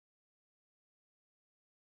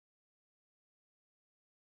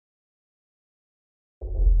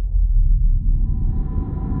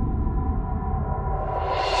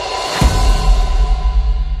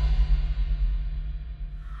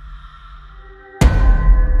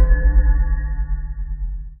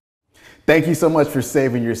Thank you so much for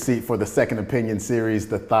saving your seat for the Second Opinion series,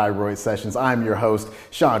 The Thyroid Sessions. I'm your host,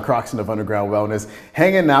 Sean Croxton of Underground Wellness,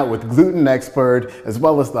 hanging out with gluten expert, as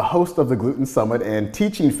well as the host of the Gluten Summit and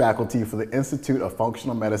teaching faculty for the Institute of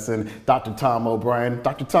Functional Medicine, Dr. Tom O'Brien.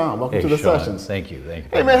 Dr. Tom, welcome to the Sean, sessions. Thank you. Thank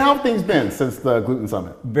you. Hey man, how have things been since the Gluten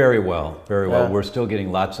Summit? Very well, very well. Yeah. We're still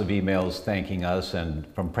getting lots of emails thanking us, and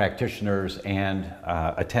from practitioners and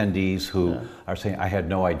attendees who are saying, I had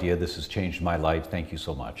no idea, this has changed my life. Thank you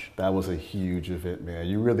so much. That was a huge event, man.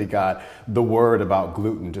 You really got the word about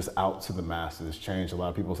gluten just out to the masses, changed a lot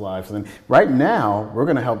of people's lives. And right now, we're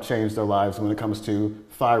going to help change their lives when it comes to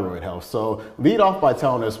thyroid health. So lead off by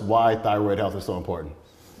telling us why thyroid health is so important.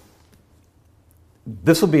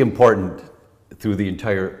 This will be important through the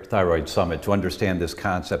entire Thyroid Summit to understand this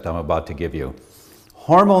concept I'm about to give you.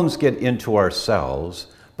 Hormones get into our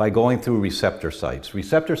cells by going through receptor sites.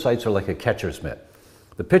 Receptor sites are like a catcher's mitt.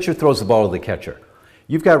 The pitcher throws the ball to the catcher.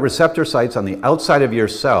 You've got receptor sites on the outside of your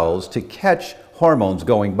cells to catch hormones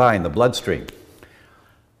going by in the bloodstream.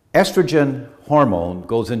 Estrogen hormone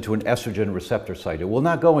goes into an estrogen receptor site. It will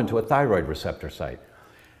not go into a thyroid receptor site.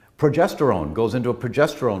 Progesterone goes into a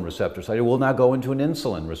progesterone receptor site. It will not go into an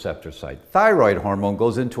insulin receptor site. Thyroid hormone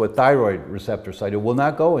goes into a thyroid receptor site. It will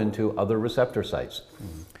not go into other receptor sites.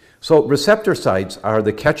 So receptor sites are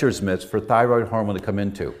the catcher's mitts for thyroid hormone to come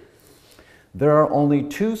into. There are only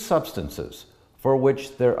two substances for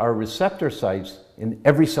which there are receptor sites in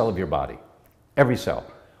every cell of your body, every cell,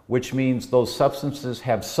 which means those substances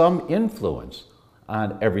have some influence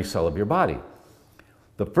on every cell of your body.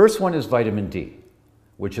 The first one is vitamin D,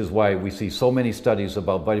 which is why we see so many studies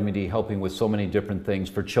about vitamin D helping with so many different things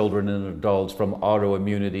for children and adults, from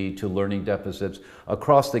autoimmunity to learning deficits.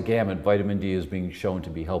 Across the gamut, vitamin D is being shown to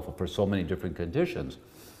be helpful for so many different conditions.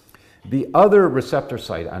 The other receptor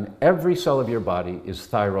site on every cell of your body is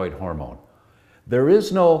thyroid hormone. There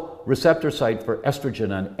is no receptor site for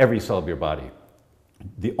estrogen on every cell of your body.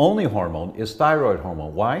 The only hormone is thyroid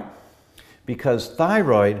hormone. Why? Because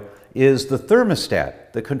thyroid is the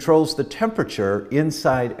thermostat that controls the temperature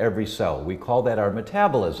inside every cell. We call that our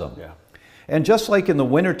metabolism. Yeah. And just like in the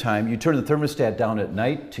wintertime, you turn the thermostat down at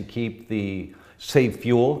night to save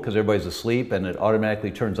fuel because everybody's asleep, and it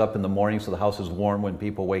automatically turns up in the morning so the house is warm when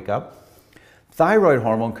people wake up. Thyroid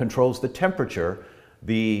hormone controls the temperature,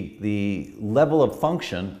 the level of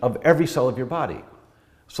function of every cell of your body.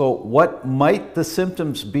 So what might the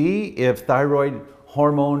symptoms be if thyroid and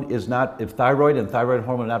thyroid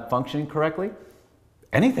hormone are not functioning correctly?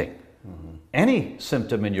 Anything. Any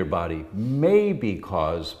symptom in your body may be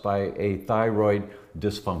caused by a thyroid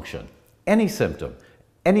dysfunction. Any symptom,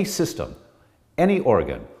 any system, any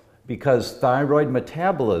organ, because thyroid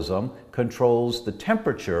metabolism controls the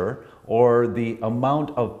temperature or the amount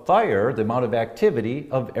of fire, the amount of activity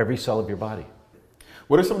of every cell of your body.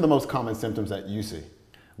 What are some of the most common symptoms that you see?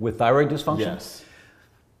 With thyroid dysfunction? Yes.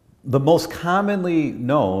 The most commonly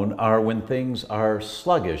known are when things are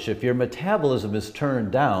sluggish. If your metabolism is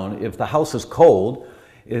turned down, if the house is cold,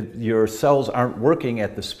 if your cells aren't working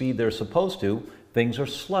at the speed they're supposed to, things are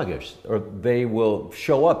sluggish, or they will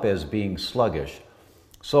show up as being sluggish.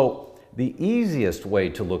 So the easiest way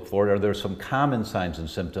to look for it there's some common signs and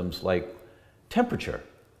symptoms like temperature.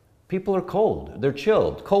 People are cold, they're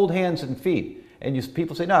chilled, cold hands and feet. And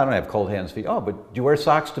people say, no, I don't have cold hands and feet. Oh, but do you wear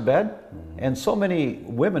socks to bed? And so many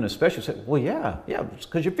women especially say, well, yeah, it's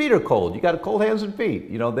because your feet are cold. You got cold hands and feet.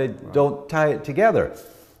 You know, they don't tie it together.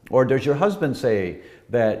 Or does your husband say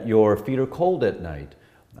that your feet are cold at night?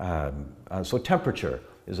 So temperature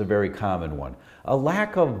is a very common one. A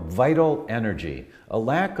lack of vital energy, a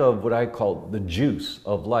lack of what I call the juice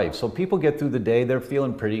of life. So people get through the day, they're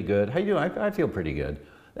feeling pretty good. How you doing? I feel pretty good.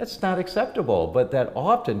 That's not acceptable, but that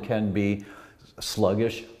often can be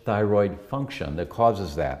sluggish thyroid function that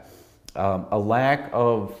causes that. A lack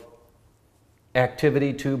of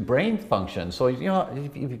activity to brain function. So, you know,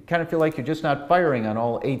 if you kind of feel like you're just not firing on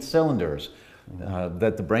all 8 cylinders,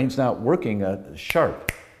 that the brain's not working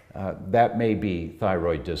sharp, that may be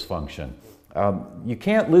thyroid dysfunction. You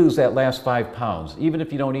can't lose that last 5 pounds, even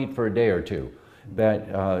if you don't eat for a day or two. That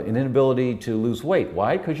an inability to lose weight.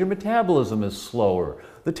 Why? Because your metabolism is slower.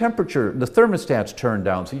 The temperature, the thermostat's turned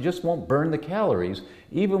down, so you just won't burn the calories,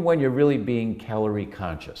 even when you're really being calorie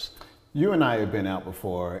conscious. You and I have been out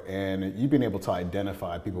before, and you've been able to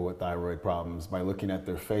identify people with thyroid problems by looking at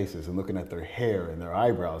their faces and looking at their hair and their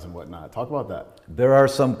eyebrows and whatnot. Talk about that. There are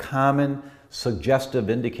some common suggestive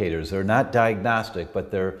indicators. They're not diagnostic,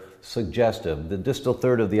 but they're suggestive. The distal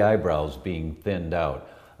third of the eyebrows being thinned out,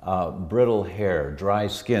 brittle hair, dry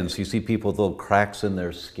skin. So you see people with little cracks in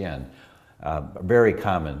their skin. Very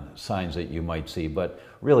common signs that you might see, but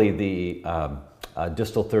really the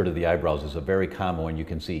distal third of the eyebrows is a very common one you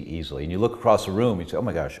can see easily. And you look across the room, you say, oh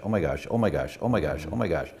my gosh, oh my gosh, oh my gosh, oh my gosh, oh my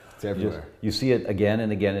gosh. It's everywhere. You see it again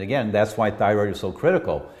and again and again. That's why thyroid is so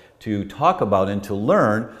critical, to talk about and to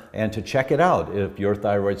learn and to check it out if your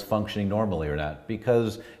thyroid's functioning normally or not,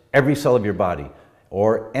 because every cell of your body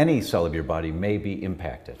or any cell of your body may be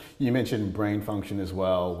impacted. You mentioned brain function as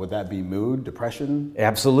well. Would that be mood, depression?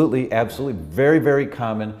 Absolutely, absolutely. Very, very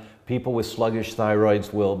common. People with sluggish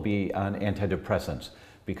thyroids will be on antidepressants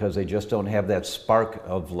because they just don't have that spark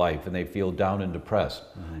of life and they feel down and depressed.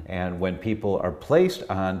 And when people are placed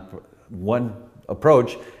on, one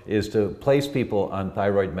approach is to place people on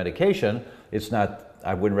thyroid medication. It's not,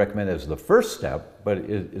 I wouldn't recommend it as the first step, but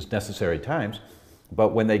it is necessary at times.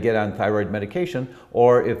 But when they get on thyroid medication,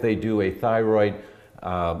 or if they do a thyroid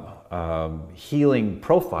healing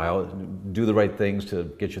profile, do the right things to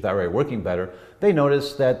get your thyroid working better, they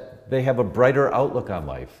notice that they have a brighter outlook on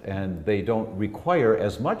life and they don't require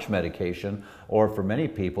as much medication, or for many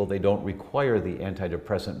people, they don't require the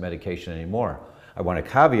antidepressant medication anymore. I want to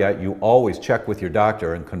caveat, you always check with your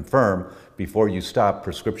doctor and confirm before you stop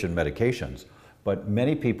prescription medications. But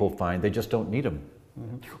many people find they just don't need them.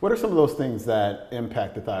 What are some of those things that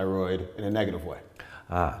impact the thyroid in a negative way?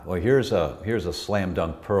 Well, here's a slam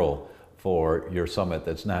dunk pearl for your summit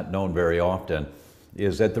that's not known very often,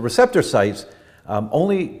 is that the receptor sites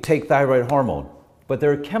only take thyroid hormone, but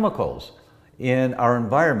there are chemicals in our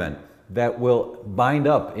environment that will bind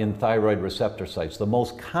up in thyroid receptor sites. The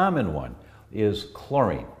most common one is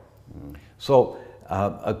chlorine. So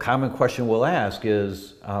a common question we'll ask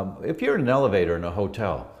is, if you're in an elevator in a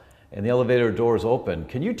hotel and the elevator door is open,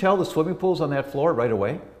 can you tell the swimming pool's on that floor right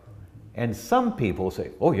away? And some people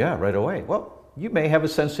say, oh yeah, right away. Well, you may have a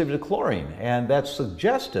sensitivity to chlorine, and that's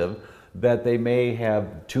suggestive that they may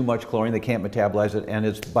have too much chlorine, they can't metabolize it, and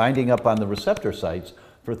it's binding up on the receptor sites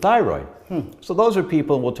for thyroid. So those are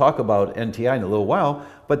people, and we'll talk about NTI in a little while,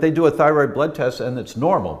 but they do a thyroid blood test and it's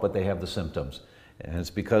normal, but they have the symptoms. And it's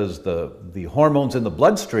because the hormones in the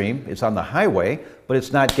bloodstream, it's on the highway, but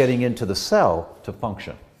it's not getting into the cell to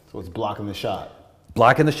function. So it's blocking the shot.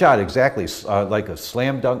 Blocking the shot, exactly. Like a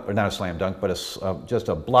slam dunk, or not a slam dunk, but just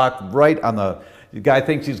a block right on the guy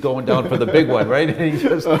thinks he's going down for the big one, right? And he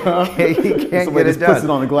just he can't get it done. Puts it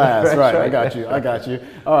on the glass, right? I got you.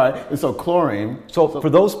 All right. And so chlorine. So for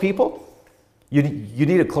those people, you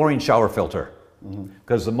need a chlorine shower filter,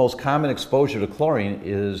 because the most common exposure to chlorine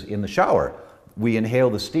is in the shower. We inhale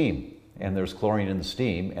the steam, and there's chlorine in the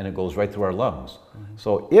steam, and it goes right through our lungs.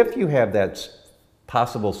 So if you have that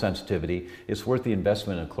possible sensitivity, it's worth the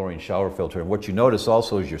investment in a chlorine shower filter. And what you notice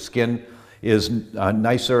also is your skin is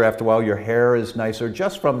nicer after a while, your hair is nicer,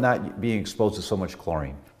 just from not being exposed to so much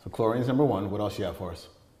chlorine. So chlorine is number one. What else you have for us?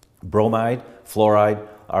 Bromide, fluoride,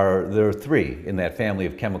 there are three in that family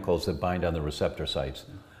of chemicals that bind on the receptor sites.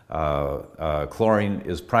 Chlorine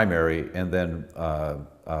is primary, and then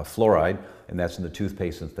fluoride, and that's in the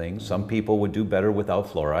toothpaste and things. Some people would do better without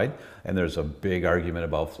fluoride, and there's a big argument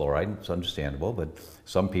about fluoride. It's understandable, but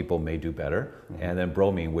some people may do better. And then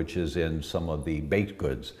bromine, which is in some of the baked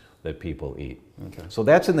goods that people eat. So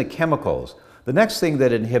that's in the chemicals. The next thing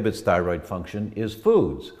that inhibits thyroid function is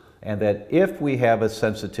foods, and that if we have a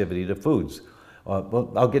sensitivity to foods,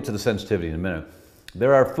 well, I'll get to the sensitivity in a minute.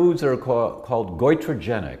 There are foods that are called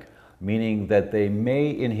goitrogenic, meaning that they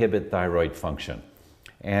may inhibit thyroid function.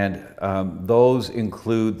 And those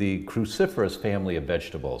include the cruciferous family of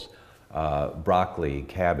vegetables, broccoli,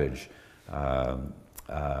 cabbage,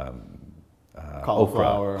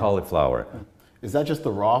 cauliflower. Is that just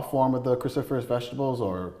the raw form of the cruciferous vegetables,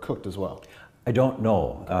 or cooked as well? I don't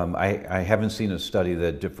know. I haven't seen a study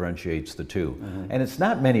that differentiates the two. And it's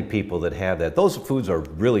not many people that have that. Those foods are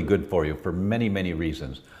really good for you for many, many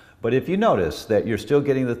reasons. But if you notice that you're still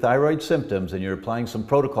getting the thyroid symptoms and you're applying some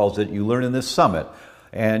protocols that you learn in this summit,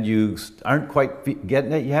 and you aren't quite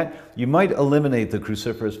getting it yet, you might eliminate the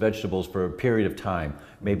cruciferous vegetables for a period of time,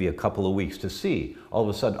 maybe a couple of weeks, to see all of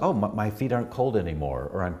a sudden, oh, my feet aren't cold anymore,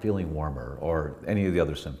 or I'm feeling warmer, or any of the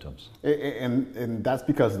other symptoms. And that's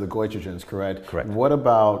because of the goitrogens, correct? Correct. What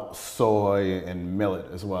about soy and millet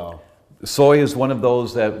as well? Soy is one of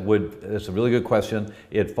those that it's a really good question.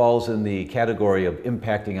 It falls in the category of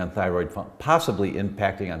impacting on thyroid, possibly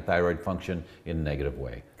impacting on thyroid function in a negative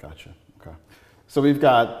way. Gotcha. Okay. So we've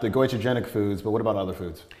got the goitrogenic foods, but what about other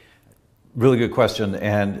foods? Really good question,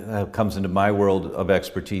 and comes into my world of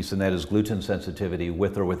expertise, and that is gluten sensitivity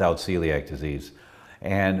with or without celiac disease.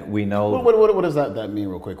 And we know... What does that mean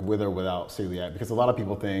real quick, with or without celiac? Because a lot of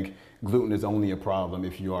people think gluten is only a problem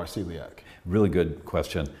if you are celiac. Really good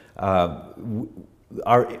question.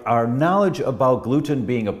 our knowledge about gluten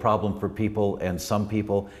being a problem for people and some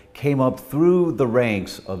people came up through the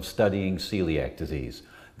ranks of studying celiac disease.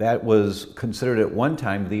 That was considered at one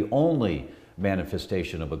time the only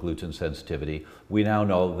manifestation of a gluten sensitivity. We now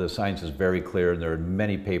know the science is very clear, and there are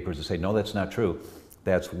many papers that say, no, that's not true.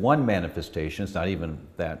 That's one manifestation. It's not even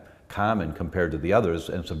that common compared to the others,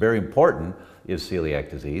 and it's very important, is celiac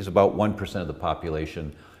disease. About 1% of the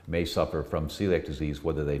population may suffer from celiac disease,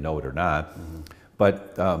 whether they know it or not.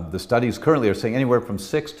 But the studies currently are saying anywhere from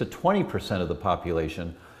 6 to 20% of the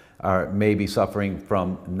population may be suffering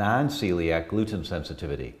from non-celiac gluten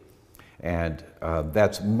sensitivity. And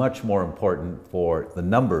that's much more important for the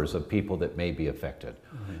numbers of people that may be affected.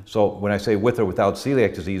 So when I say with or without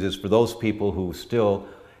celiac disease, it's for those people who still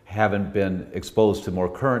haven't been exposed to more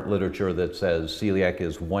current literature that says celiac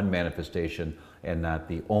is one manifestation and not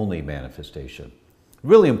the only manifestation.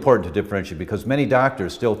 Really important to differentiate, because many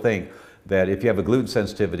doctors still think that if you have a gluten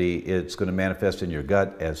sensitivity, it's going to manifest in your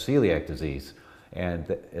gut as celiac disease.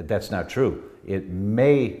 And that's not true. It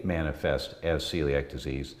may manifest as celiac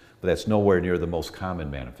disease, but that's nowhere near the most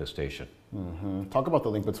common manifestation. Talk about the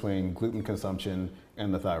link between gluten consumption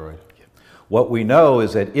and the thyroid. What we know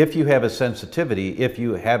is that if you have a sensitivity, if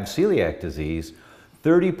you have celiac disease,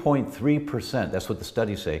 30.3%, that's what the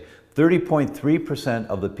studies say, 30.3%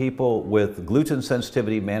 of the people with gluten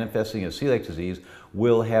sensitivity manifesting as celiac disease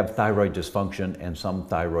will have thyroid dysfunction and some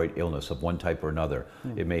thyroid illness of one type or another.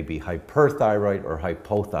 It may be hyperthyroid or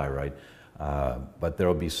hypothyroid, but there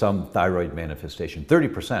will be some thyroid manifestation,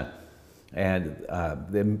 30%. And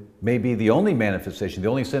then maybe the only manifestation, the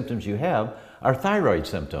only symptoms you have are thyroid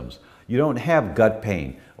symptoms. You don't have gut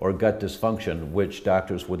pain or gut dysfunction, which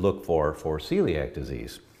doctors would look for celiac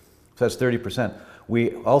disease. So that's 30%.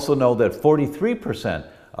 We also know that 43%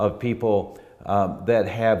 of people that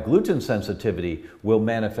have gluten sensitivity will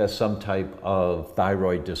manifest some type of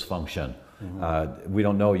thyroid dysfunction. We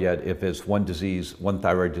don't know yet if it's one disease, one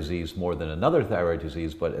thyroid disease more than another thyroid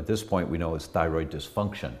disease, but at this point we know it's thyroid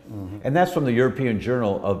dysfunction. And that's from the European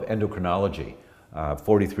Journal of Endocrinology,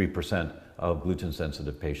 43% of gluten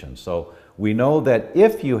sensitive patients. So we know that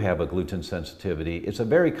if you have a gluten sensitivity, it's a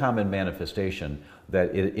very common manifestation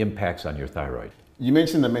that it impacts on your thyroid. You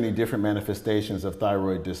mentioned the many different manifestations of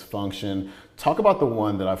thyroid dysfunction. Talk about the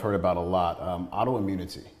one that I've heard about a lot,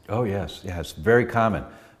 autoimmunity. Oh yes, yes, very common,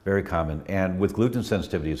 very common. And with gluten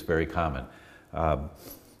sensitivity, it's very common.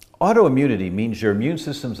 Autoimmunity means your immune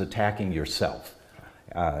system's attacking yourself.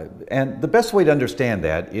 And the best way to understand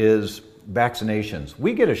that is vaccinations.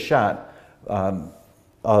 We get a shot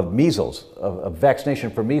of measles, of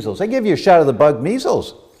vaccination for measles. They give you a shot of the bug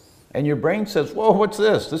measles. And your brain says, whoa, what's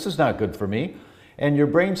this? This is not good for me. And your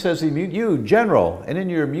brain says, you, general, and in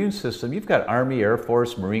your immune system, you've got Army, Air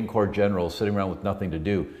Force, Marine Corps generals sitting around with nothing to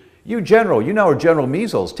do. You, general, you now are General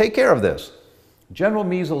Measles. Take care of this. General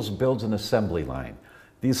Measles builds an assembly line.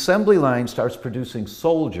 The assembly line starts producing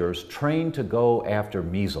soldiers trained to go after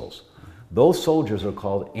measles. Those soldiers are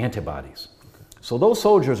called antibodies. So those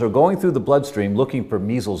soldiers are going through the bloodstream looking for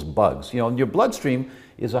measles bugs. You know, and your bloodstream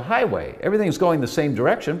is a highway. Everything's going the same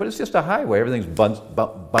direction, but it's just a highway. Everything's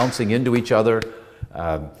bouncing into each other.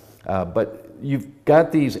 But you've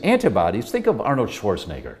got these antibodies. Think of Arnold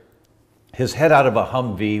Schwarzenegger. His head out of a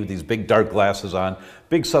Humvee with these big dark glasses on,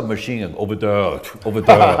 big submachine gun, over there,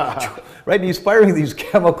 right? And he's firing these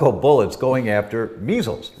chemical bullets going after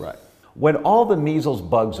measles. Right. When all the measles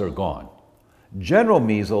bugs are gone, General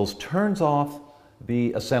Measles turns off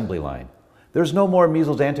the assembly line. There's no more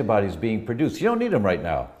measles antibodies being produced. You don't need them right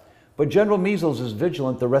now. But General Measles is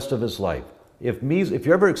vigilant the rest of his life. If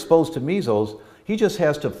you're ever exposed to measles, he just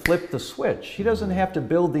has to flip the switch. He doesn't have to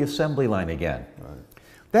build the assembly line again. Right.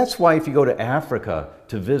 That's why if you go to Africa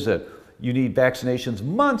to visit, you need vaccinations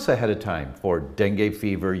months ahead of time for dengue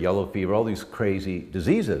fever, yellow fever, all these crazy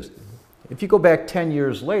diseases. If you go back 10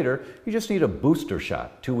 years later, you just need a booster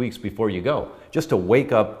shot 2 weeks before you go, just to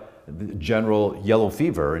wake up the general yellow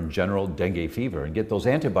fever and general dengue fever and get those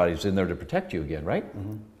antibodies in there to protect you again, right?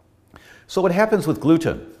 So what happens with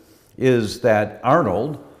gluten is that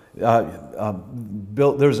Arnold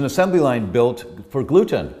there's an assembly line built for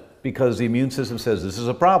gluten because the immune system says this is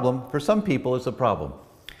a problem. For some people, it's a problem.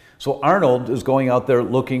 So Arnold is going out there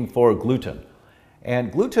looking for gluten.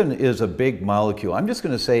 And gluten is a big molecule. I'm just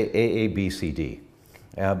going to say AABCD.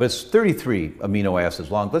 But it's 33 amino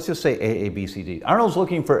acids long. Let's just say AABCD. Arnold's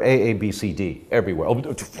looking for AABCD everywhere.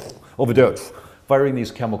 Over there, firing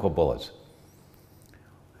these chemical bullets.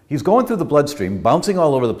 He's going through the bloodstream, bouncing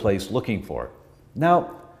all over the place, looking for it.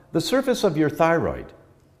 Now, the surface of your thyroid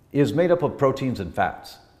is made up of proteins and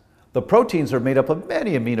fats. The proteins are made up of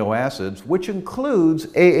many amino acids, which includes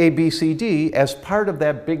A, B, C, D as part of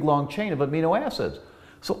that big long chain of amino acids.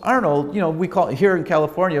 So Arnold, we call here in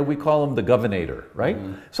California, we call him the governator, right?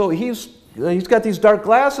 So he's got these dark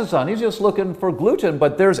glasses on. He's just looking for gluten,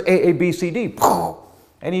 but there's A, B, C, D.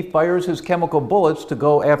 And he fires his chemical bullets to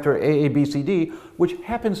go after A, B, C, D, which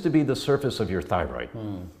happens to be the surface of your thyroid.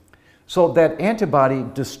 So that antibody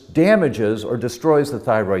damages or destroys the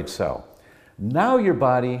thyroid cell. Now your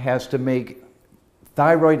body has to make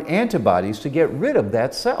thyroid antibodies to get rid of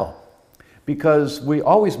that cell. Because we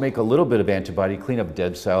always make a little bit of antibody, clean up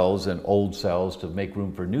dead cells and old cells to make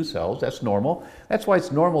room for new cells. That's normal. That's why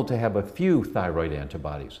it's normal to have a few thyroid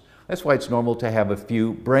antibodies. That's why it's normal to have a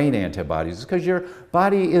few brain antibodies. It's because your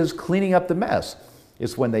body is cleaning up the mess.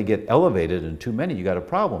 It's when they get elevated and too many, you got a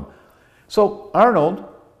problem. So Arnold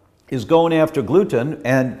is going after gluten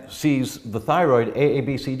and sees the thyroid, A,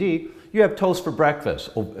 B, C, D. You have toast for breakfast.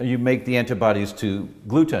 You make the antibodies to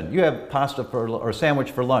gluten. You have pasta or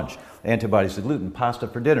sandwich for lunch, antibodies to gluten. Pasta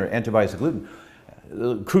for dinner, antibodies to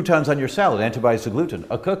gluten. Croutons on your salad, antibodies to gluten.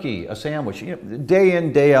 A cookie, a sandwich, day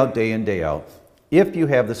in, day out, day in, day out. If you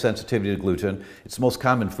have the sensitivity to gluten, it's the most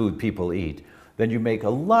common food people eat, then you make a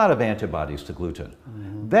lot of antibodies to gluten.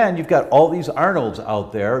 Then you've got all these Arnolds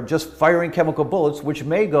out there just firing chemical bullets, which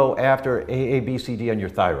may go after A, B, C, D on your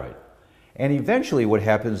thyroid. And eventually what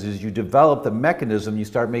happens is you develop the mechanism, you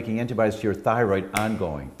start making antibodies to your thyroid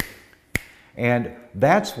ongoing. And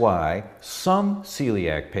that's why some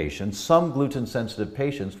celiac patients, some gluten-sensitive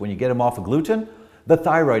patients, when you get them off of gluten, the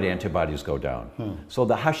thyroid antibodies go down. So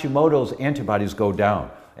the Hashimoto's antibodies go down.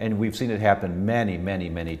 And we've seen it happen many, many,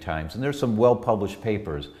 many times. And there's some well-published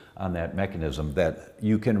papers on that mechanism that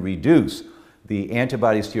you can reduce the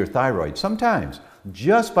antibodies to your thyroid sometimes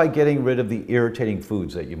just by getting rid of the irritating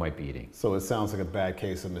foods that you might be eating. So it sounds like a bad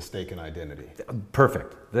case of mistaken identity.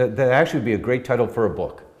 Perfect. That actually would be a great title for a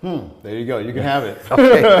book. There you go. You can have it.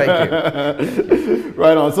 Okay, thank you.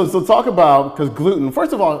 Right on. So talk about, because gluten,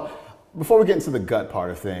 first of all, before we get into the gut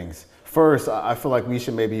part of things, first, I feel like we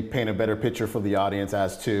should maybe paint a better picture for the audience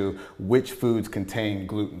as to which foods contain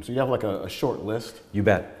gluten. So you have like a short list? You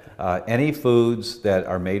bet. Any foods that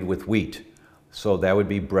are made with wheat. So that would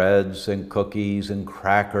be breads and cookies and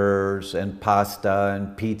crackers and pasta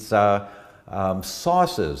and pizza.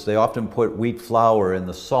 Sauces, they often put wheat flour in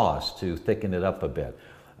the sauce to thicken it up a bit.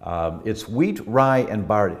 It's wheat, rye, and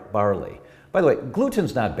barley. By the way,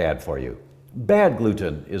 gluten's not bad for you. Bad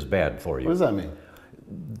gluten is bad for you. What does that mean?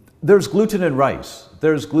 There's gluten in rice.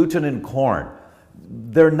 There's gluten in corn.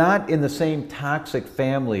 They're not in the same toxic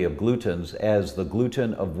family of glutens as the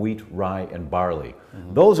gluten of wheat, rye, and barley.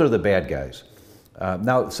 Those are the bad guys.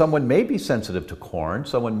 Now, someone may be sensitive to corn.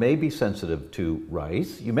 Someone may be sensitive to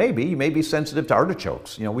rice. You may be sensitive to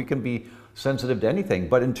artichokes. We can be sensitive to anything.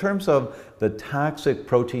 But in terms of the toxic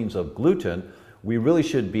proteins of gluten, we really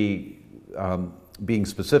should be being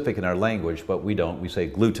specific in our language, but we don't. We say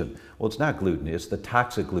gluten. Well, it's not gluten. It's the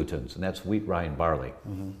toxic glutens, and that's wheat, rye, and barley.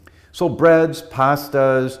 So breads,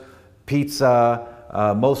 pastas, pizza,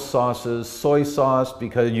 most sauces, soy sauce,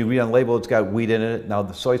 because you read on the label it's got wheat in it. Now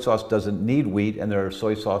the soy sauce doesn't need wheat, and there are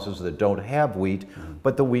soy sauces that don't have wheat,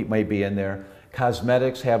 but the wheat may be in there.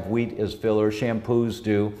 Cosmetics have wheat as filler, shampoos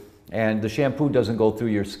do, and the shampoo doesn't go through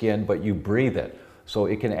your skin, but you breathe it. So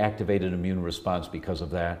it can activate an immune response because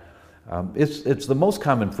of that. It's the most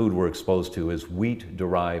common food we're exposed to is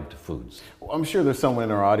wheat-derived foods. Well, I'm sure there's someone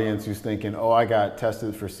in our audience who's thinking, oh, I got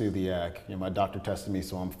tested for celiac. My doctor tested me,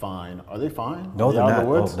 so I'm fine. Are they fine? No, they're not.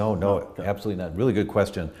 Oh, No, okay. Absolutely not. Really good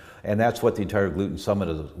question. And that's what the entire Gluten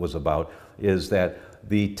Summit was about, is that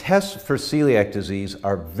the tests for celiac disease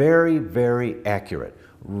are very, very accurate,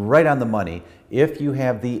 right on the money, if you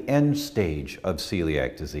have the end stage of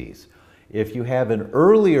celiac disease. If you have an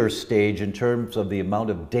earlier stage in terms of the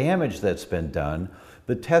amount of damage that's been done,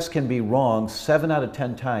 the test can be wrong 7 out of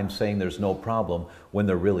 10 times saying there's no problem when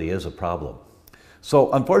there really is a problem.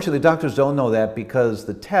 So unfortunately, doctors don't know that because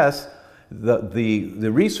the tests, the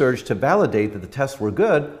research to validate that the tests were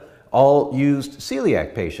good all used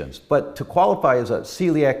celiac patients. But to qualify as a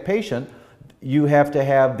celiac patient, you have to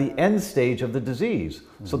have the end stage of the disease.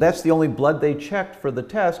 So that's the only blood they checked for the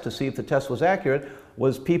test to see if the test was accurate,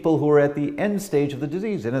 was people who are at the end stage of the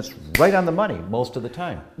disease, and it's right on the money most of the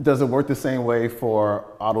time. Does it work the same way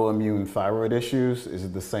for autoimmune thyroid issues? Is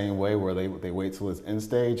it the same way where they wait till it's end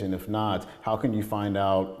stage? And if not, how can you find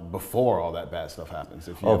out before all that bad stuff happens?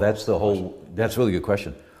 That's a really good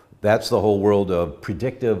question. That's the whole world of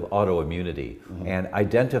predictive autoimmunity and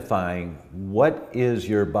identifying what is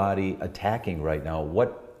your body attacking right now,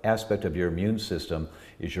 what aspect of your immune system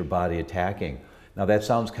is your body attacking. Now that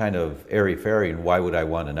sounds kind of airy-fairy, and why would I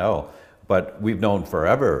want to know? But we've known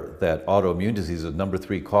forever that autoimmune disease is the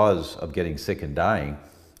 #3 cause of getting sick and dying.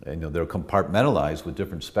 And, they're compartmentalized with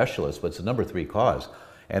different specialists, but it's the #3 cause.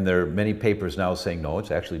 And there are many papers now saying, no,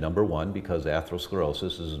 it's actually #1 because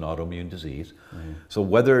atherosclerosis is an autoimmune disease. So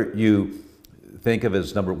whether you think of it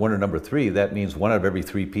as #1 or #3, that means 1 out of every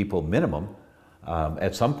 3 people minimum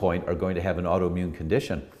at some point are going to have an autoimmune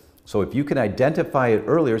condition. So if you can identify it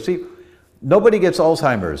earlier, see, nobody gets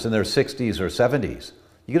Alzheimer's in their 60s or 70s.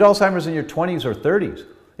 You get Alzheimer's in your 20s or 30s.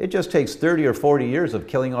 It just takes 30 or 40 years of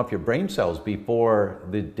killing off your brain cells before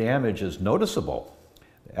the damage is noticeable.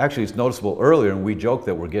 Actually, it's noticeable earlier, and we joke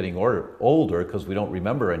that we're getting older because we don't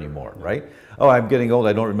remember anymore, right? Oh, I'm getting old,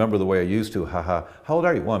 I don't remember the way I used to, haha. How old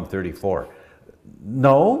are you? Well, I'm 34.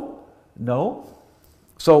 No.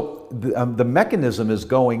 So the mechanism is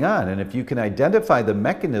going on, and if you can identify the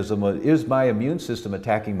mechanism of, is my immune system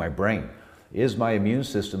attacking my brain? Is my immune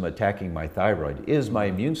system attacking my thyroid? Is my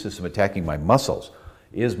immune system attacking my muscles?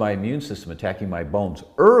 Is my immune system attacking my bones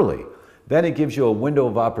early? Then it gives you a window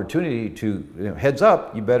of opportunity to, heads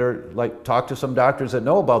up, you better talk to some doctors that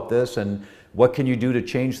know about this, and what can you do to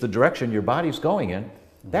change the direction your body's going in?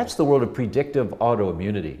 That's the world of predictive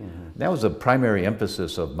autoimmunity. That was a primary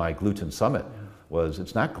emphasis of my Gluten Summit, was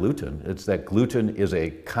it's not gluten, it's that gluten is a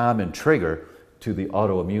common trigger to the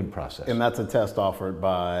autoimmune process. And that's a test offered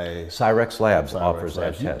by? Cyrex Labs offers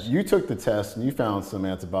that test. You took the test and you found some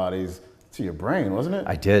antibodies to your brain, wasn't it?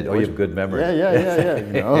 I did. Oh, you have good memory. Yeah.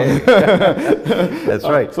 That's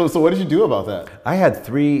right. So what did you do about that? I had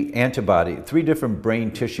 3 different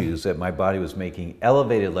brain tissues that my body was making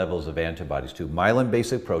elevated levels of antibodies to. Myelin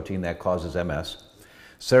basic protein, that causes MS.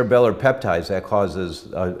 Cerebellar peptides, that causes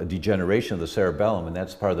a degeneration of the cerebellum, and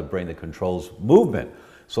that's part of the brain that controls movement.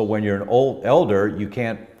 So when you're an old elder, you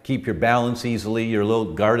can't keep your balance easily, you're a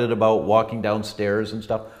little guarded about walking downstairs and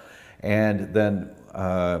stuff. And then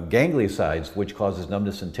gangliosides, which causes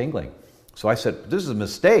numbness and tingling. So I said, this is a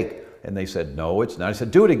mistake. And they said, no, it's not. I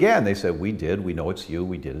said, do it again. They said, we did. We know it's you.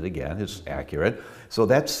 We did it again. It's accurate. So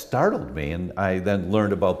that startled me. And I then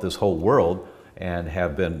learned about this whole world and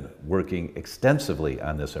have been working extensively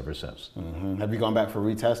on this ever since. Have you gone back for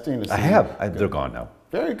retesting? I have. They're gone now.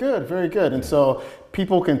 Very good, very good. And so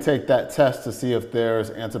people can take that test to see if there's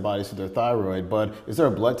antibodies to their thyroid, but is there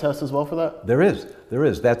a blood test as well for that? There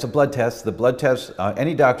is. That's a blood test. The blood test,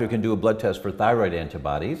 any doctor can do a blood test for thyroid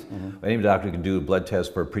antibodies. Any doctor can do a blood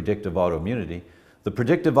test for predictive autoimmunity. The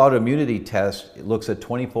predictive autoimmunity test looks at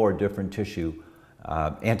 24 different tissue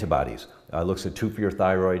antibodies. Looks at 2 for your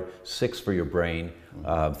thyroid, 6 for your brain,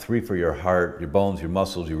 3 for your heart, your bones, your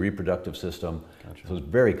muscles, your reproductive system. Gotcha. So it's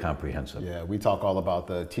very comprehensive. Yeah, we talk all about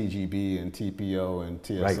the TGB and TPO and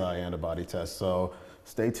TSI antibody tests. So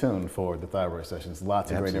stay tuned for the thyroid sessions.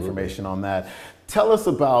 Lots of great information on that. Tell us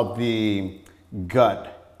about the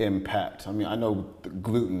gut impact. I mean, I know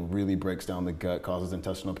gluten really breaks down the gut, causes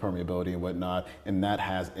intestinal permeability and whatnot, and that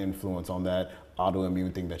has influence on that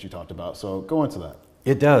autoimmune thing that you talked about. So go into that.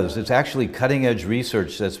 It does. It's actually cutting edge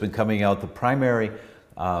research that's been coming out. The primary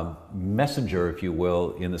messenger, if you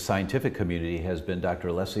will, in the scientific community has been Dr.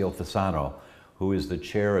 Alessio Fasano, who is the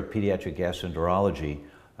chair of pediatric gastroenterology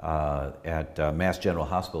at Mass General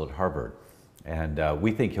Hospital at Harvard. And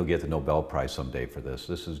we think he'll get the Nobel Prize someday for this.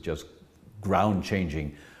 This is just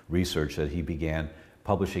ground-changing research that he began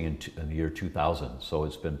publishing in the year 2000. So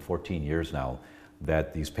it's been 14 years now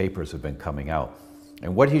that these papers have been coming out.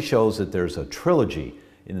 And what he shows that there's a trilogy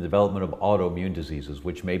in the development of autoimmune diseases,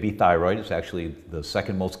 which may be thyroid. It's actually the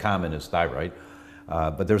second most common is thyroid.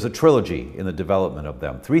 But there's a trilogy in the development of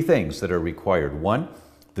them. 3 things that are required. 1,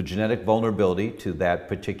 the genetic vulnerability to that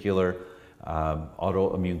particular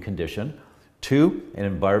autoimmune condition. 2, an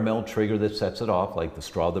environmental trigger that sets it off, like the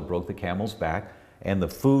straw that broke the camel's back. And the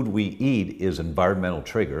food we eat is environmental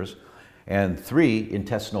triggers. And 3,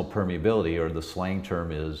 intestinal permeability, or the slang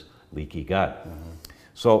term is leaky gut.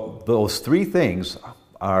 So those 3 things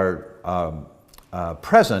are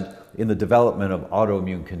present in the development of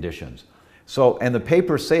autoimmune conditions. So, and the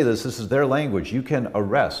papers say this is their language, you can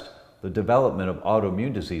arrest the development of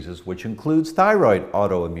autoimmune diseases, which includes thyroid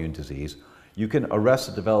autoimmune disease. You can arrest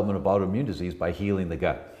the development of autoimmune disease by healing the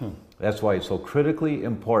gut. That's why it's so critically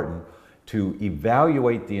important to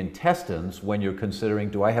evaluate the intestines when you're considering,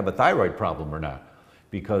 do I have a thyroid problem or not?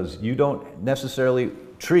 Because you don't necessarily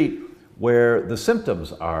treat where the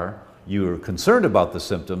symptoms are. You're concerned about the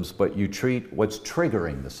symptoms, but you treat what's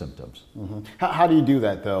triggering the symptoms. How do you do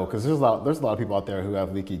that though? Because there's a lot of people out there who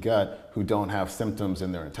have leaky gut who don't have symptoms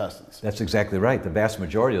in their intestines. That's exactly right. The vast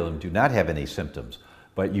majority of them do not have any symptoms,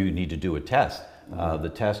 but you need to do a test. The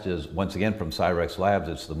test is, once again, from Cyrex Labs.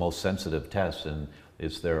 It's the most sensitive test, and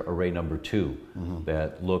it's their array number 2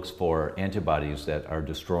 that looks for antibodies that are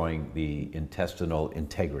destroying the intestinal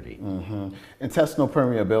integrity. Intestinal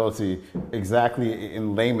permeability, exactly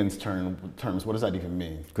in layman's terms, what does that even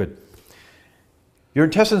mean? Good. Your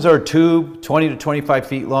intestines are a tube, 20 to 25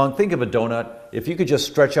 feet long. Think of a donut. If you could just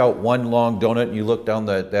stretch out one long donut and you look down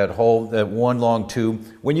that hole, that one long tube,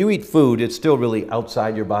 when you eat food, it's still really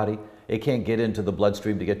outside your body. It can't get into the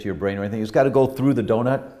bloodstream to get to your brain or anything. It's got to go through the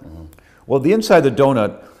donut. Well, the inside of the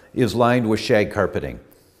donut is lined with shag carpeting.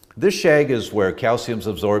 This shag is where calcium's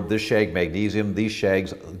absorbed, this shag magnesium, these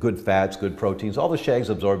shags good fats, good proteins. All the shags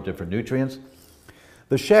absorb different nutrients.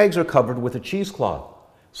 The shags are covered with a cheesecloth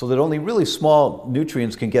so that only really small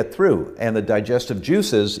nutrients can get through, and the digestive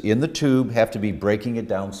juices in the tube have to be breaking it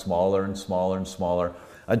down smaller and smaller and smaller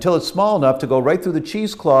until it's small enough to go right through the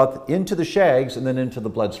cheesecloth into the shags and then into the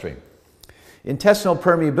bloodstream. Intestinal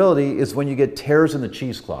permeability is when you get tears in the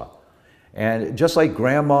cheesecloth. And just like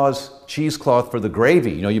grandma's cheesecloth for the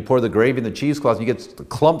gravy, you pour the gravy in the cheesecloth, you get the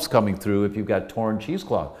clumps coming through if you've got torn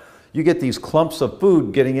cheesecloth. You get these clumps of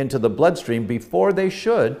food getting into the bloodstream before they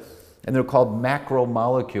should, and they're called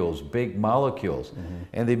macromolecules, big molecules.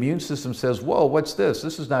 And the immune system says, whoa, what's this?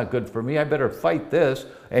 This is not good for me, I better fight this.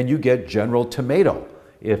 And you get general tomato,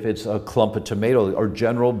 if it's a clump of tomato, or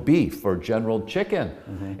general beef, or general chicken.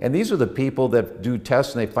 And these are the people that do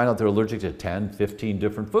tests and they find out they're allergic to 10, 15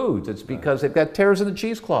 different foods. It's because they've got tears in the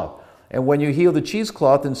cheesecloth. And when you heal the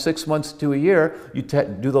cheesecloth in 6 months to a year, you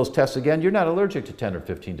do those tests again, you're not allergic to 10 or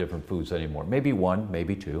 15 different foods anymore. Maybe 1,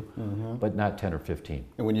 maybe 2, but not 10 or 15.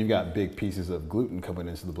 And when you've got big pieces of gluten coming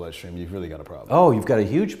into the bloodstream, you've really got a problem. Oh, you've got a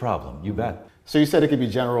huge problem, you bet. So you said it could be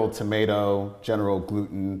general tomato, general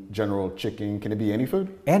gluten, general chicken. Can it be any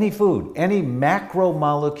food? Any food, any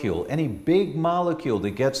macromolecule, any big molecule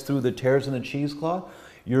that gets through the tears in the cheesecloth,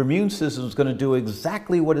 your immune system is going to do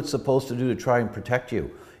exactly what it's supposed to do to try and protect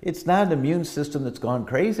you. It's not an immune system that's gone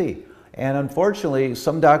crazy. And unfortunately,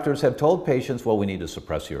 some doctors have told patients, well, we need to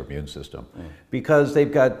suppress your immune system because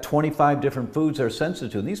they've got 25 different foods they're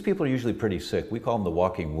sensitive to. And these people are usually pretty sick. We call them the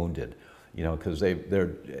walking wounded, because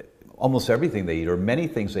they're almost everything they eat, or many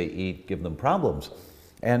things they eat, give them problems.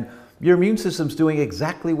 And your immune system's doing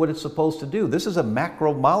exactly what it's supposed to do. This is a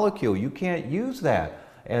macromolecule. You can't use that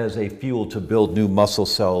as a fuel to build new muscle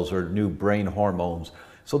cells or new brain hormones.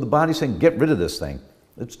 So the body's saying, get rid of this thing.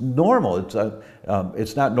 It's normal.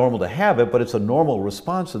 It's not normal to have it, but it's a normal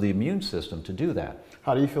response of the immune system to do that.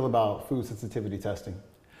 How do you feel about food sensitivity testing?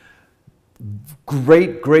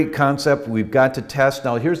 Great concept. We've got to test.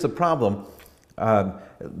 Now, here's the problem.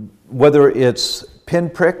 Whether it's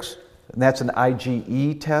pinpricks, and that's an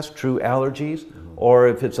IgE test, true allergies, or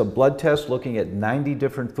if it's a blood test looking at 90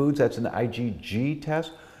 different foods, that's an IgG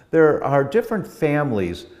test. There are different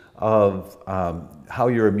families of how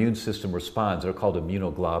your immune system responds. They're called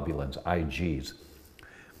immunoglobulins, IGs.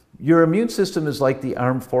 Your immune system is like the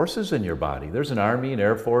armed forces in your body. There's an Army, an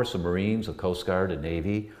Air Force, a Marines, a Coast Guard, a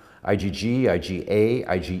Navy, IgG, IgA,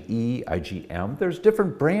 IgE, IgM. There's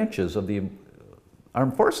different branches of the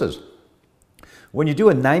armed forces. When you do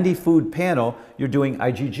a 90 food panel, you're doing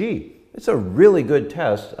IgG. It's a really good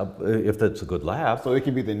test if that's a good lab. So it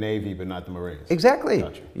could be the Navy, but not the Marines. Exactly.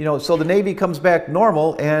 Gotcha. So the Navy comes back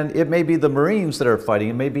normal, and it may be the Marines that are fighting.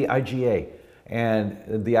 It may be IgA.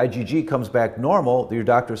 And the IgG comes back normal. Your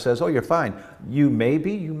doctor says, oh, you're fine. You may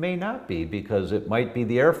be, you may not be, because it might be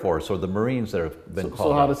the Air Force or the Marines that have been called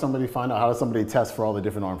So how out. does somebody find out? How does somebody test for all the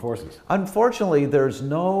different armed forces? Unfortunately, there's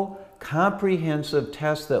no comprehensive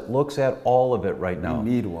test that looks at all of it right now. We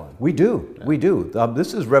need one. We do. Yeah. We do.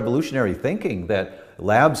 This is revolutionary thinking that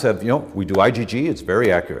labs have, we do IgG, it's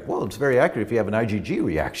very accurate. Well, it's very accurate if you have an IgG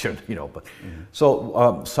reaction, but.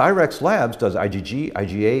 So Cyrex Labs does IgG,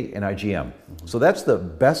 IgA, and IgM. So that's the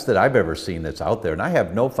best that I've ever seen that's out there. And I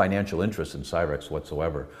have no financial interest in Cyrex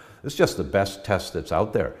whatsoever. It's just the best test that's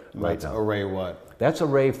out there right now. Array what? That's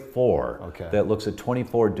array 4 Okay. that looks at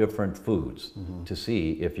 24 different foods to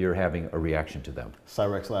see if you're having a reaction to them.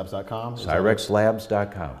 CyrexLabs.com?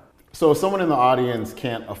 CyrexLabs.com. So if someone in the audience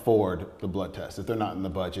can't afford the blood test, if they're not in the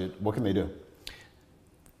budget, what can they do?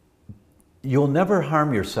 You'll never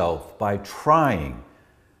harm yourself by trying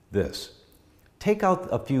this. Take out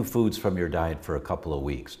a few foods from your diet for a couple of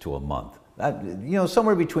weeks to a month.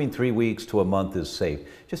 Somewhere between 3 weeks to a month is safe.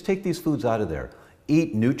 Just take these foods out of there.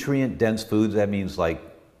 Eat nutrient-dense foods. That means like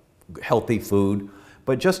healthy food.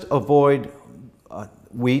 But just avoid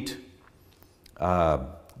wheat,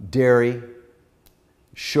 dairy,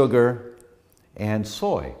 sugar, and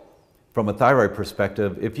soy. From a thyroid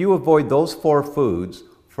perspective, if you avoid those 4 foods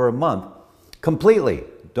for a month completely,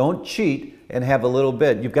 don't cheat and have a little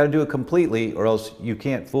bit. You've got to do it completely or else you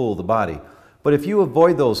can't fool the body. But if you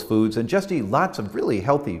avoid those foods and just eat lots of really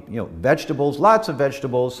healthy, vegetables, lots of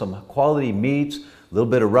vegetables, some quality meats, a little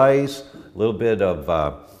bit of rice, a little bit of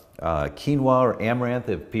quinoa or amaranth,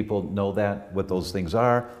 if people know what those things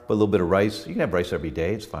are, but a little bit of rice. You can have rice every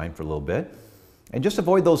day, it's fine for a little bit. And just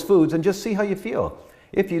avoid those foods and just see how you feel.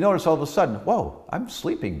 If you notice all of a sudden, whoa, I'm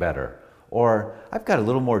sleeping better, or I've got a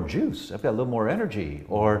little more juice, I've got a little more energy,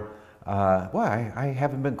 or I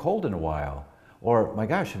haven't been cold in a while, or my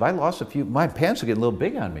gosh, have I lost my pants are getting a little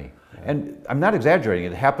big on me. And I'm not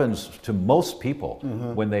exaggerating, it happens to most people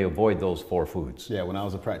when they avoid those 4 foods. Yeah, when I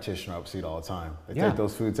was a practitioner, I would see it all the time. They take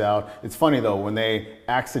those foods out. It's funny though, when they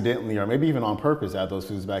accidentally or maybe even on purpose add those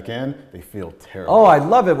foods back in, they feel terrible. Oh, I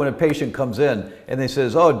love it when a patient comes in and they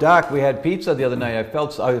says, oh doc, we had pizza the other night, I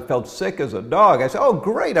felt sick as a dog. I say, oh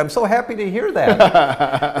great, I'm so happy to hear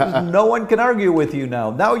that. No one can argue with you now.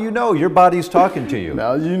 Now you know, your body's talking to you.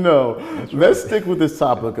 Now you know. Let's stick with this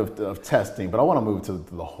topic of testing, but I want to move to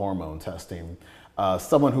the hormone testing.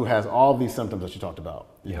 Someone who has all these symptoms that you talked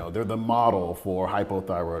about, they're the model for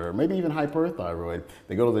hypothyroid or maybe even hyperthyroid.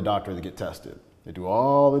 They go to the doctor to get tested. They do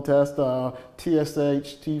all the tests,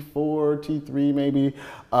 TSH, T4, T3 maybe,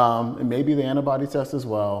 and maybe the antibody test as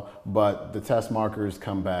well, but the test markers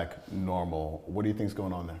come back normal. What do you think is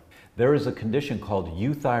going on there? There is a condition called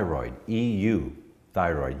euthyroid, EU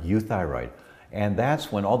thyroid, euthyroid. And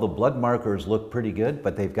that's when all the blood markers look pretty good,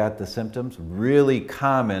 but they've got the symptoms. Really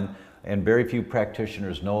common, and very few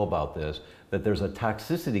practitioners know about this, that there's a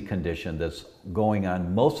toxicity condition that's going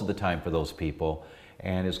on most of the time for those people,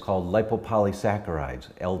 and is called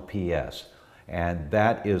lipopolysaccharides, LPS. And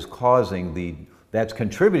that is that's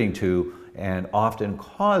contributing to and often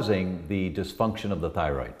causing the dysfunction of the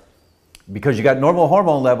thyroid. Because you got normal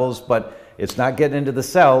hormone levels, but it's not getting into the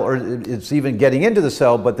cell, or it's even getting into the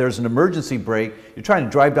cell, but there's an emergency brake. You're trying to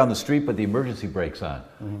drive down the street, but the emergency brake's on.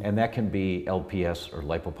 And that can be LPS or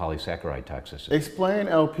lipopolysaccharide toxicity. Explain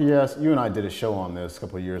LPS. You and I did a show on this a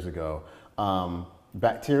couple of years ago.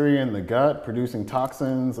 Bacteria in the gut producing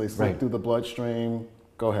toxins, they slip through the bloodstream.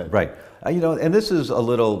 Go ahead. Right. And this is a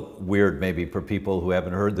little weird maybe for people who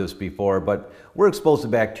haven't heard this before, but we're exposed to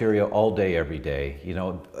bacteria all day, every day.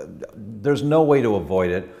 There's no way to avoid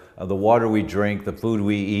it. The water we drink, the food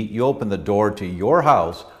we eat, you open the door to your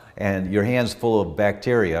house and your hand's full of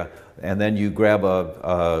bacteria, and then you grab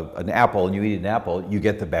an apple and you eat an apple, you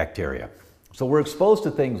get the bacteria. So we're exposed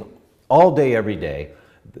to things all day, every day.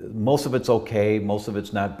 Most of it's okay, most of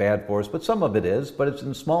it's not bad for us, but some of it is, but it's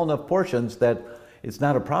in small enough portions that it's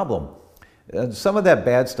not a problem. And some of that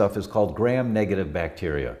bad stuff is called gram-negative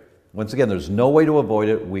bacteria. Once again, there's no way to avoid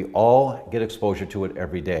it. We all get exposure to it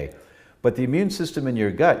every day. But the immune system in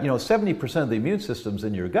your gut, 70% of the immune system's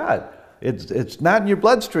in your gut. It's not in your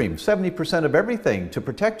bloodstream. 70% of everything to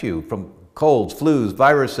protect you from colds, flus,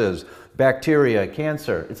 viruses, bacteria,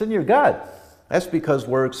 cancer. It's in your gut. That's because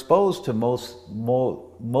we're exposed to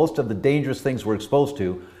most of the dangerous things we're exposed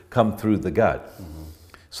to come through the gut.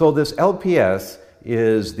 So this LPS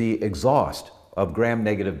is the exhaust of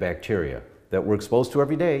gram-negative bacteria that we're exposed to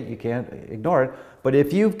every day. You can't ignore it. But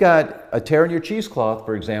if you've got a tear in your cheesecloth,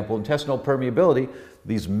 for example, intestinal permeability,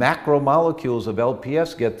 these macromolecules of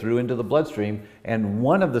LPS get through into the bloodstream, and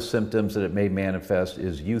one of the symptoms that it may manifest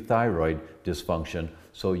is euthyroid dysfunction.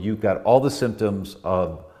 So you've got all the symptoms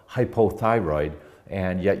of hypothyroid,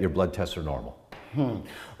 and yet your blood tests are normal.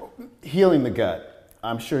 Healing the gut.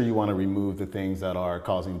 I'm sure you want to remove the things that are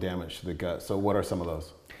causing damage to the gut. So what are some of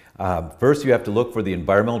those? First, you have to look for the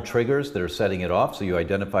environmental triggers that are setting it off. So you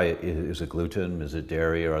identify, is it gluten, is it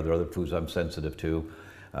dairy, or are there other foods I'm sensitive to?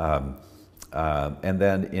 And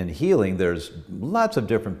then in healing, there's lots of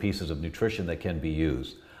different pieces of nutrition that can be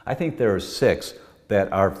used. I think there are 6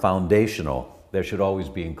 that are foundational that should always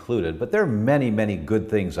be included, but there are many, many good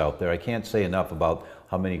things out there. I can't say enough about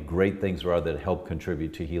how many great things there are that help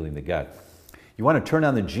contribute to healing the gut. You want to turn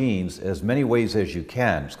on the genes as many ways as you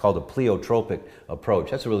can. It's called a pleiotropic approach.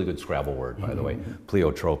 That's a really good Scrabble word, by the way.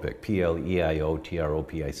 Pleiotropic,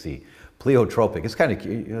 P-L-E-I-O-T-R-O-P-I-C. Pleiotropic. It's kind of,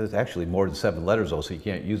 it's actually more than 7 letters though, so you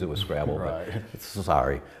can't use it with Scrabble. Right. But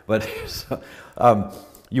sorry. But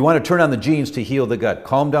you want to turn on the genes to heal the gut,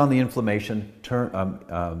 calm down the inflammation,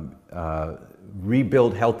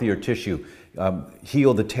 rebuild healthier tissue,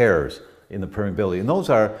 heal the tears in the permeability. And those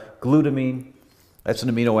are glutamine, that's an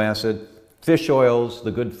amino acid, fish oils, the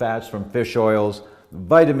good fats from fish oils,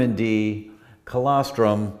 vitamin D,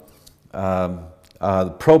 colostrum,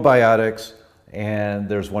 probiotics, and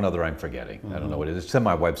there's one other I'm forgetting. I don't know what it is. It's on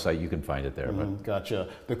my website. You can find it there. But. Gotcha.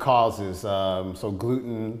 The causes, so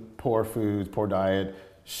gluten, poor foods, poor diet,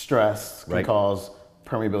 stress can cause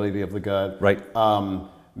permeability of the gut. Right.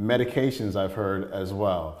 Medications I've heard as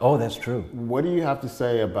well. Oh, that's true. What do you have to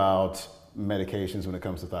say about medications when it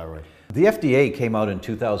comes to thyroid? The FDA came out in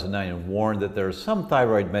 2009 and warned that there are some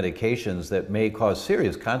thyroid medications that may cause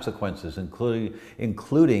serious consequences,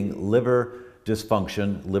 including liver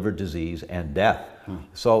dysfunction, liver disease, and death.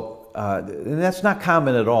 So and that's not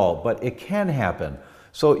common at all, but it can happen.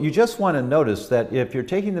 So you just want to notice that if you're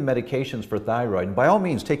taking the medications for thyroid, and by all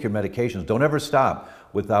means take your medications, don't ever stop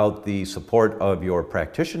without the support of your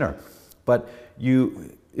practitioner. But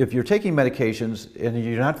if you're taking medications and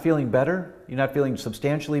you're not feeling better, you're not feeling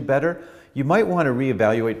substantially better, you might want to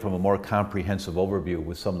reevaluate from a more comprehensive overview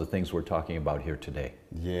with some of the things we're talking about here today.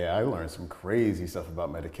 Yeah, I learned some crazy stuff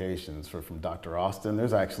about medications from Dr. Austin.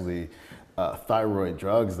 There's actually thyroid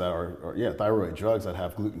drugs that thyroid drugs that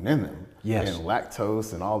have gluten in them. Yes. And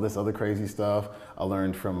lactose and all this other crazy stuff. I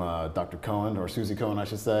learned from Dr. Cohen, or Susie Cohen, I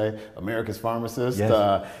should say, America's Pharmacist.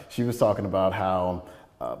 Yes. She was talking about how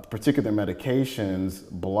particular medications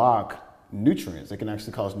block nutrients. It can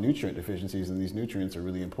actually cause nutrient deficiencies, and these nutrients are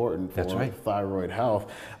really important for thyroid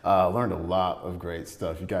health. Learned a lot of great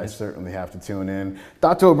stuff. You guys certainly have to tune in.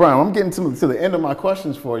 Dr. O'Brien, I'm getting to the end of my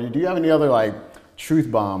questions for you. Do you have any other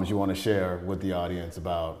truth bombs you want to share with the audience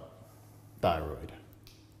about thyroid?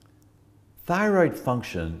 Thyroid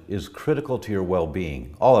function is critical to your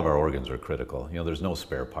well-being. All of our organs are critical. There's no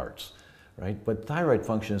spare parts, right? But thyroid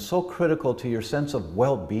function is so critical to your sense of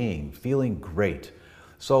well-being, feeling great.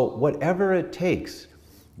 So whatever it takes,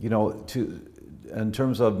 in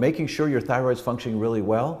terms of making sure your thyroid's functioning really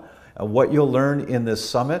well, what you'll learn in this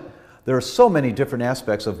summit, there are so many different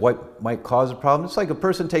aspects of what might cause a problem. It's like a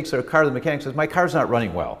person takes their car to the mechanic and says, my car's not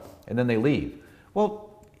running well, and then they leave.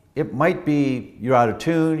 Well, it might be you're out of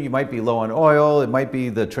tune, you might be low on oil, it might be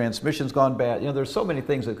the transmission's gone bad. There's so many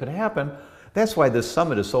things that could happen. That's why this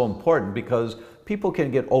summit is so important, because people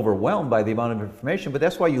can get overwhelmed by the amount of information, but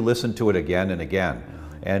that's why you listen to it again and again,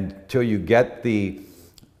 until you get the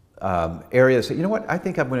areas that, you know what, I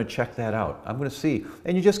think I'm going to check that out. I'm going to see.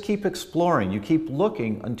 And you just keep exploring, you keep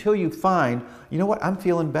looking until you find, you know what, I'm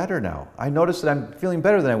feeling better now. I noticed that I'm feeling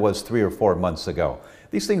better than I was 3 or 4 months ago.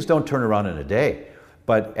 These things don't turn around in a day.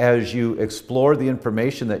 But as you explore the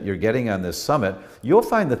information that you're getting on this summit, you'll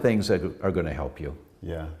find the things that are going to help you.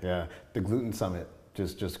 Yeah. The Gluten Summit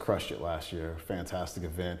just crushed it last year. Fantastic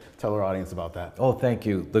event. Tell our audience about that. Oh, thank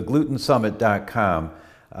you. TheGlutenSummit.com.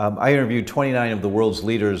 I interviewed 29 of the world's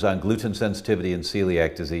leaders on gluten sensitivity and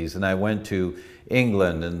celiac disease, and I went to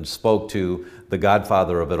England and spoke to the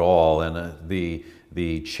godfather of it all, and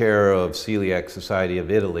the chair of Celiac Society of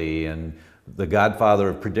Italy, and the godfather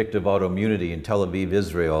of predictive autoimmunity in Tel Aviv,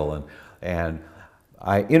 Israel, and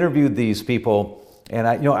I interviewed these people. And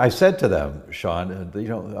I said to them, Sean,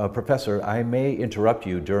 Professor, I may interrupt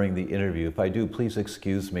you during the interview. If I do, please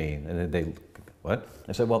excuse me. And they, what?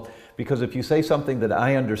 I said, well, because if you say something that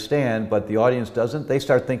I understand, but the audience doesn't, they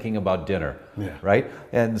start thinking about dinner, right?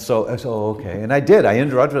 And so I said, oh, okay. And I did. I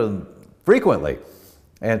interrupted them frequently.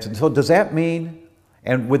 And so does that mean,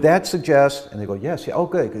 and would that suggest, and they go, yes, yeah, oh,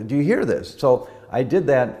 good. Do you hear this? So I did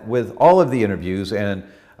that with all of the interviews, and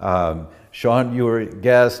Sean, you were a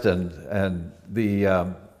guest, and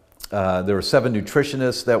there were 7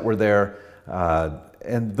 nutritionists that were there,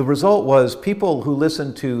 and the result was people who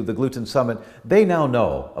listened to the Gluten Summit, they now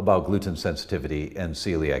know about gluten sensitivity and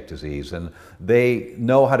celiac disease, and they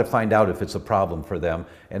know how to find out if it's a problem for them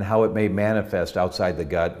and how it may manifest outside the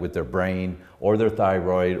gut with their brain or their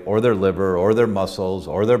thyroid or their liver or their muscles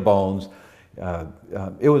or their bones.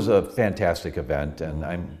 It was a fantastic event, and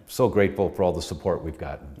I'm so grateful for all the support we've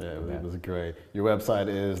gotten. Yeah, it was great. Your website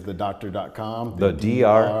is thedoctor.com. The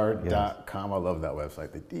DR.com. Yes. I love that website,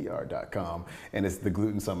 thedr.com. And it's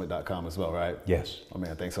theglutensummit.com as well, right? Yes. Oh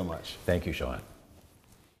man, thanks so much. Thank you, Sean.